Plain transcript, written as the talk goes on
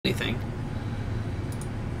anything.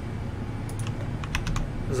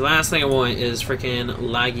 Because the last thing I want is freaking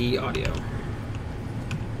laggy audio.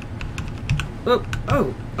 Oh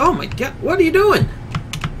my god, what are you doing?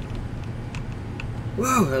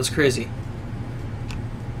 Whoa, that was crazy.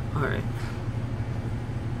 Alright.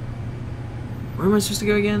 Where am I supposed to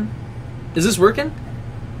go again? Is this working?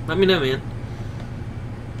 Let me know, man.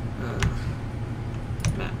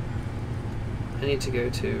 Map. I need to go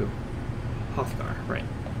to Hofgar, right.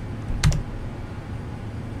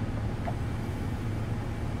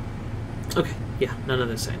 Okay, yeah, none of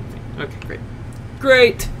this anything. Okay, great.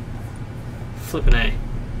 Great! Flippin' A.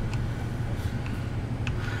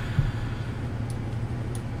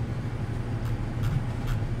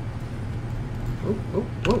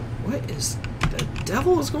 Whoa, what is the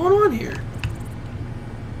devil is going on here?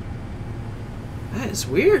 That is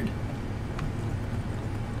weird.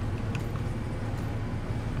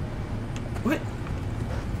 What?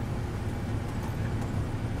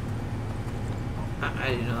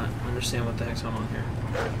 I do not understand what the heck's going on here.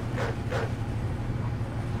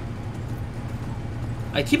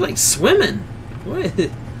 I keep like swimming. What?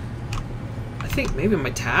 I think maybe my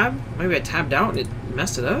tab. Maybe I tabbed out and it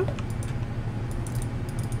messed it up.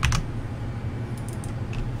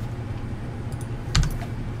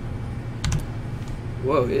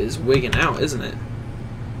 Whoa, it is wigging out, isn't it?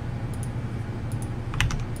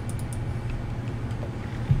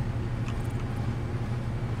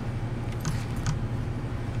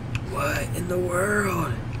 What in the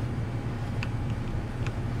world?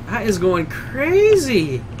 That is going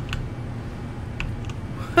crazy.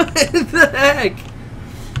 What the heck?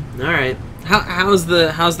 All right. How's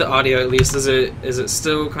the audio at least? Is it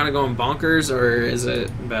still kind of going bonkers or is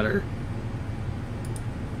it better?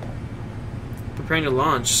 Preparing to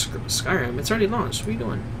launch Skyrim. It's already launched. What are you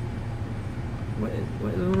doing? What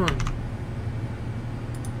is going on?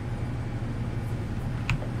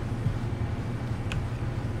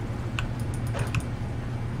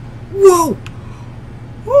 Whoa!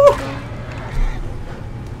 Woo!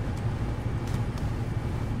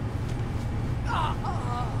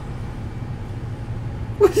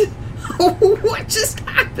 What just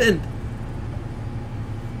happened?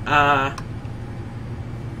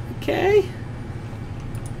 Okay.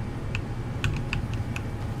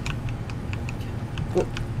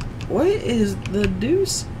 What is the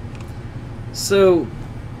deuce? So,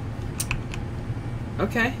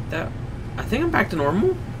 okay, I think I'm back to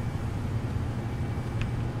normal.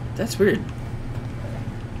 That's weird.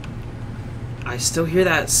 I still hear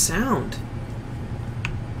that sound.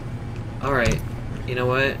 Alright, you know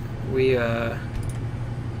what?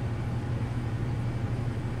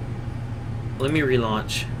 Let me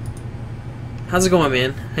relaunch. How's it going,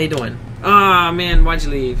 man? How you doing? Ah, man, why'd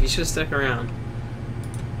you leave? You should've stuck around.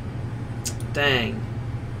 Dang.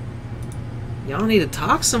 Y'all need to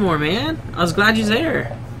talk some more, man. I was glad you're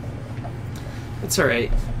there. It's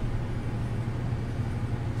alright.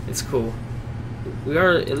 It's cool.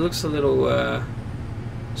 It looks a little,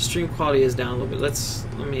 stream quality is down a little bit. Let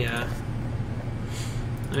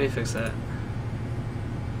me fix that.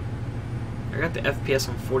 I got the FPS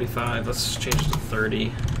on 45. Let's change it to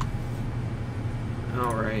 30.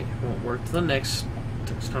 Alright. Won't work to the next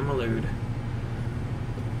time I load.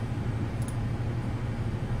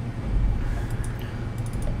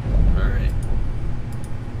 Alright.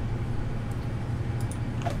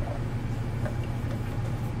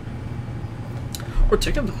 We're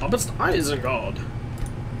taking the hobbits to Isengard.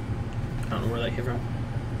 I don't know where that came from.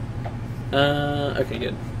 Okay,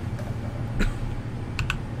 good.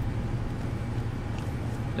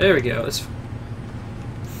 There we go. Let's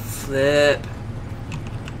flip.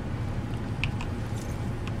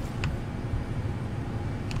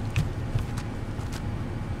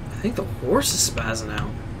 I think the horse is spazzing out.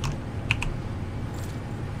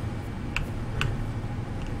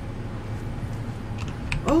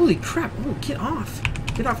 Holy crap. Oh, get off.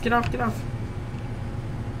 Get off, get off, get off.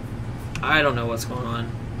 I don't know what's going on.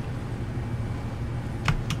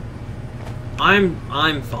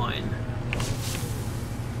 I'm fine.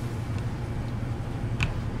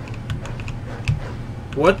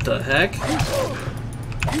 What the heck?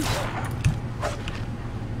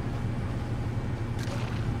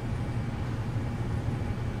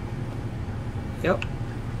 Yep.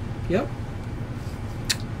 Yep.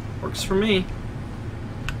 Works for me.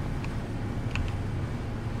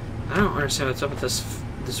 I don't understand what's up with this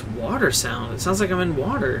water sound. It sounds like I'm in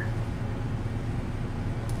water.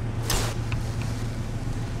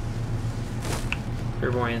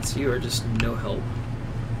 Clairvoyance, you are just no help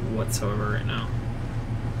whatsoever right now.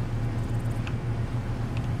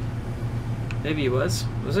 Maybe he was.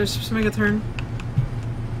 Was I supposed to make a turn?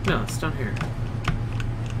 No, it's down here.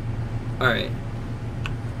 Alright.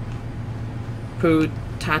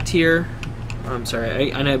 Potatir. Oh, I'm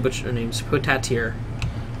sorry, I know I butchered her names. Potatir.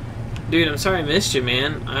 Dude, I'm sorry I missed you,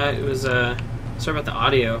 man. It was, sorry about the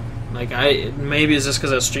audio. Like, maybe it's just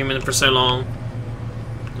because I was streaming for so long.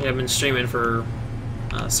 Yeah, I've been streaming for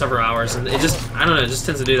several hours, and it just, I don't know, it just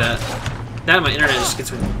tends to do that. My internet just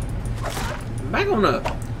gets back on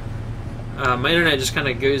up. My internet just kind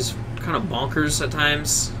of goes kind of bonkers at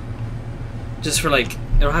times. Just for like,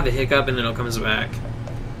 it'll have a hiccup and then it'll comes back.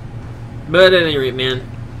 But at any rate, man,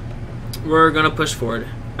 we're gonna push forward.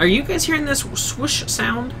 Are you guys hearing this swoosh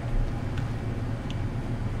sound?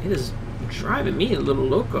 It is driving me a little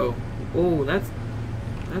loco. Oh, that's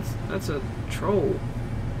a troll.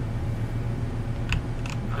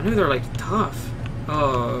 I knew they're like tough.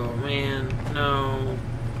 Oh man, no.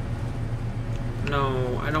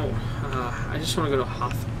 No, I don't. I just want to go to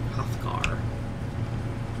Hrothgar.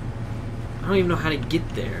 I don't even know how to get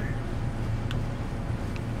there.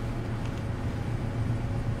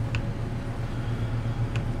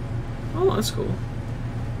 Oh, that's cool.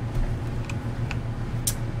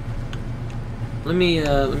 Let me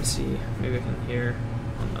see. Maybe I can hear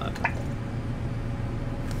or not.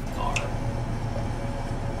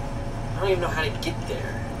 I don't even know how to get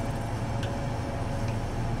there.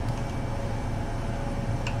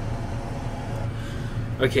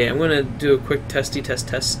 Okay, I'm gonna do a quick test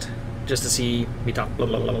just to see me talk blah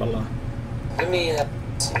blah blah blah blah. Let me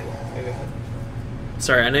see. Maybe.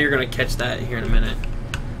 Sorry, I know you're gonna catch that here in a minute.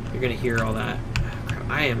 You're gonna hear all that. Crap,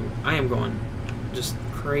 I am going just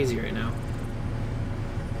crazy right now.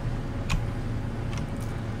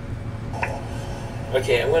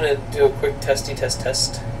 Okay, I'm gonna do a quick test.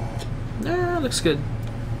 Nah, looks good.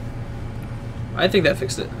 I think that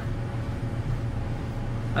fixed it.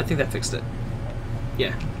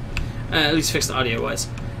 Yeah. At least fixed audio-wise.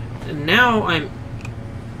 And now I'm...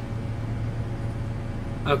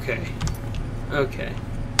 Okay.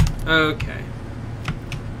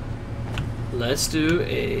 Let's do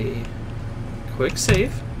a quick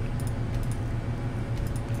save.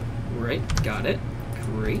 Right, got it.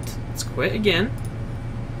 Great. Let's quit again.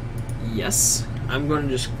 Yes. I'm going to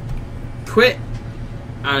just quit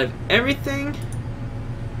out of everything.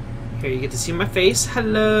 Here, you get to see my face.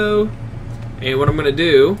 Hello. And what I'm going to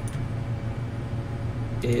do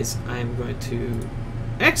is I'm going to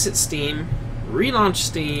exit Steam, relaunch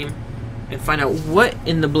Steam, and find out what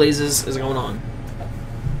in the blazes is going on.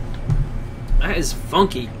 That is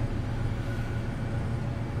funky.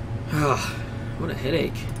 Oh, what a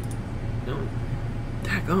headache. No,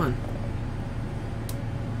 daggone.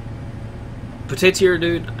 Potato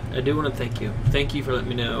dude, I do want to thank you. Thank you for letting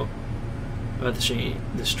me know about the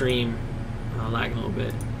stream lagging a little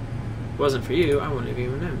bit. If it wasn't for you, I wouldn't have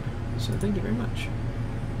even known. So thank you very much.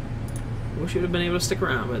 Wish you would have been able to stick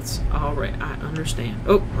around, but it's alright. I understand.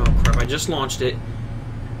 Oh crap, I just launched it.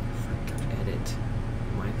 I forgot to edit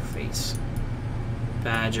my face.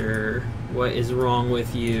 Badger, what is wrong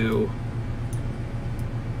with you?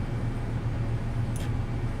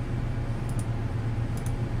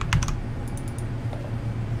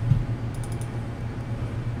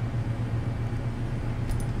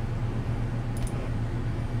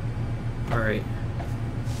 Alright.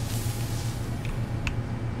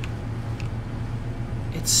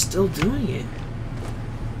 It's still doing it.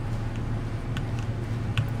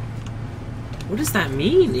 What does that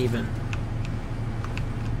mean, even?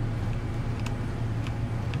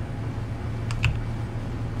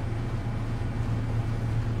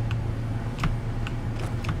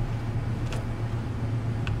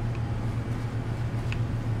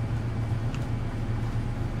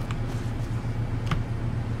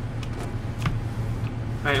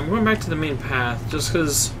 Alright, I'm going back to the main path just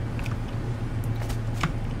because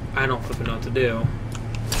I don't flipping know what to do.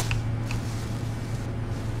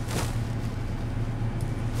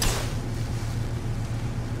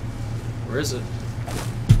 Where is it?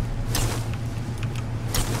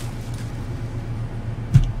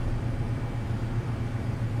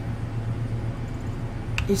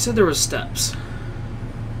 He said there was steps.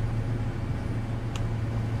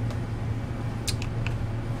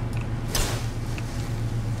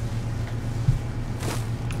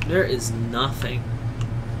 There is nothing.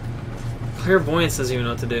 Clairvoyance doesn't even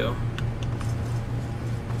know what to do.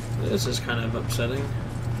 This is kind of upsetting.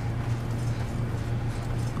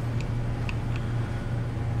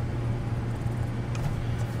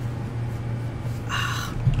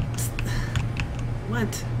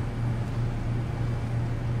 What?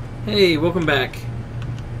 Hey, welcome back.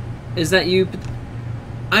 Is that you?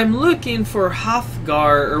 I'm looking for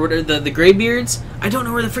Hrothgar, or what are the Greybeards? I don't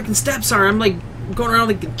know where the freaking steps are. I'm like going around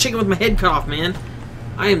like a chicken with my head cut off, man.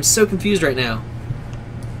 I am so confused right now.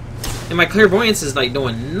 And my clairvoyance is like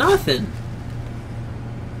doing nothing.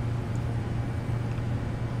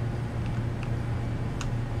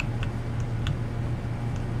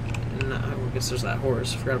 And I guess there's that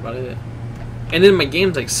horse. Forgot about it. And then my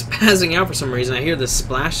game's like spazzing out for some reason. I hear this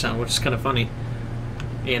splash sound, which is kind of funny.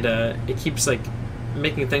 And it keeps like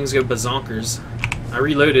making things go bazonkers. I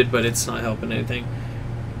reloaded, but it's not helping anything.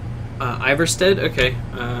 Iverstead? Okay.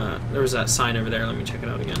 There was that sign over there. Let me check it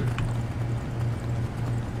out again.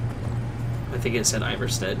 I think it said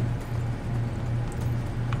Iverstead.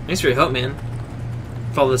 Thanks for your help, man.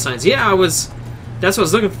 Follow the signs. Yeah, that's what I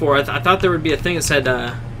was looking for. I thought there would be a thing that said,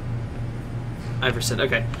 Iverstead.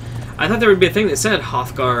 Okay. I thought there would be a thing that said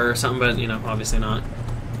Hrothgar or something, but, you know, obviously not.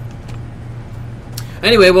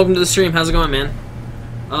 Anyway, welcome to the stream. How's it going, man?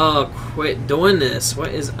 Oh, quit doing this.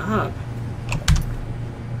 What is up?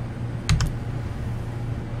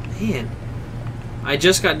 Man. I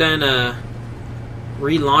just got done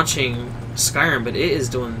relaunching Skyrim, but it is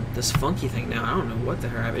doing this funky thing now. I don't know what the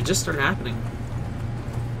hell. It just started happening.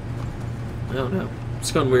 I don't know.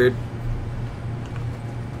 It's going weird.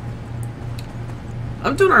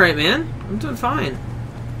 I'm doing alright, man. I'm doing fine.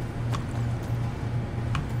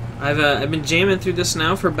 I've been jamming through this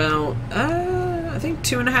now for about I think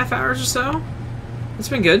 2.5 hours or so. It's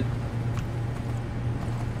been good.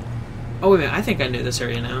 Oh wait a minute, I think I knew this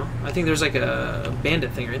area now. I think there's like a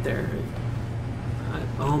bandit thing right there.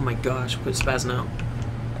 Oh my gosh, quit spazzing out.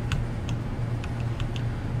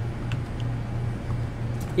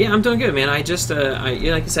 Yeah, I'm doing good, man. I just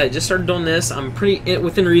yeah, like I said, I just started doing this. I'm pretty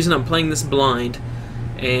within reason. I'm playing this blind.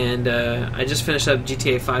 And I just finished up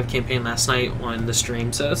GTA 5 campaign last night on the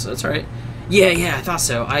stream, so that's alright. Yeah, I thought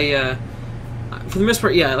so. For the most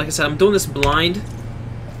part, yeah, like I said, I'm doing this blind,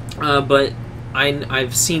 but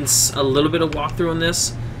I've seen a little bit of walkthrough on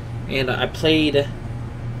this, and I played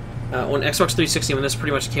on Xbox 360 when this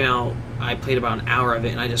pretty much came out. I played about an hour of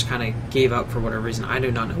it, and I just kind of gave up for whatever reason. I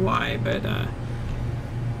do not know why, but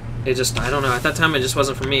it just, I don't know. At that time, it just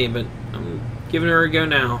wasn't for me, but I'm giving her a go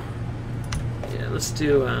now. Let's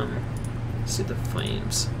do the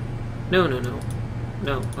flames. No.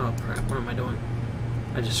 Oh crap, what am I doing?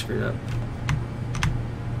 I just screwed up.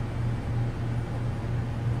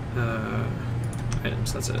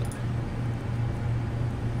 Items, that's it.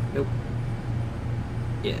 Nope.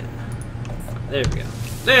 Yeah. There we go.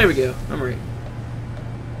 There we go. I'm right.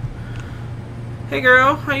 Hey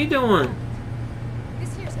girl, how you doing?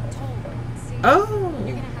 This here's a toll road. See? Oh.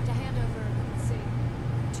 You're gonna have to hand over, let's see,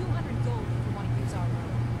 200 gold if you want to use our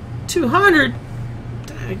road. 200?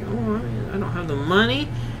 Dang, I don't have the money.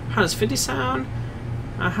 How does 50 sound?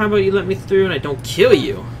 How about you let me through and I don't kill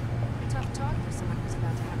you? Tough talk for someone who's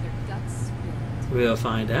about to have their guts spilled. We'll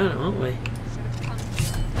find out, won't we? Should have come.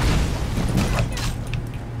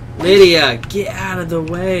 Lydia, get out of the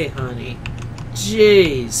way, honey.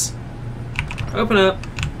 Jeez. Open up.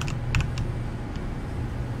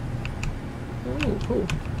 Oh, cool.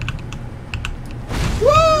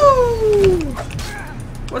 Woo!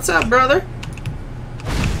 What's up, brother?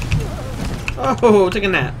 Oh, take a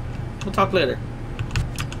nap. We'll talk later.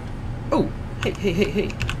 Oh,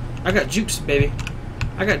 hey. I got jukes, baby.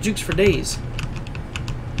 I got jukes for days.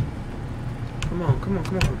 Come on.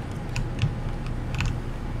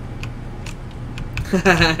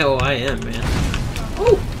 Oh, I am, man.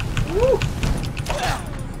 Oh! Woo!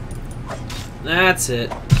 That's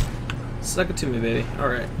it. Suck it to me, baby.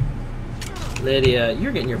 Alright. Lydia,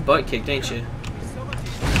 you're getting your butt kicked, ain't you?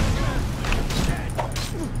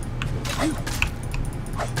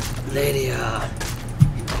 Lydia.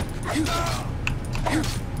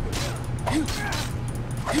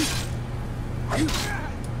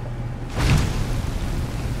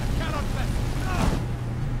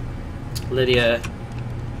 Lydia,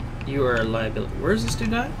 you are a liability. Where's this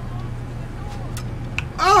dude at?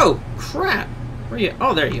 Oh, crap. Where are you?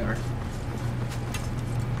 Oh, there you are.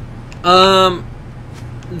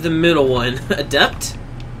 The middle one. Adept?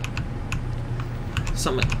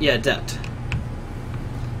 Something. Yeah, adept.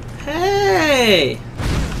 Hey!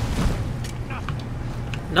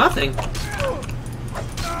 Nothing.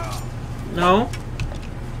 No.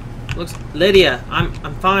 Looks. Lydia, I'm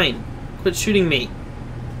fine. Quit shooting me.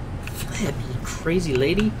 Flip, you crazy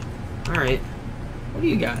lady. Alright. What do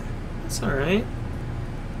you got? That's alright.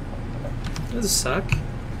 Doesn't suck.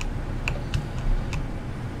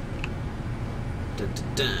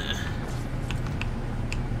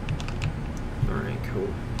 Alright,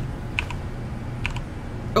 cool.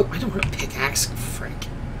 Oh, I don't want a pickaxe. Frick.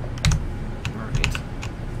 Alright.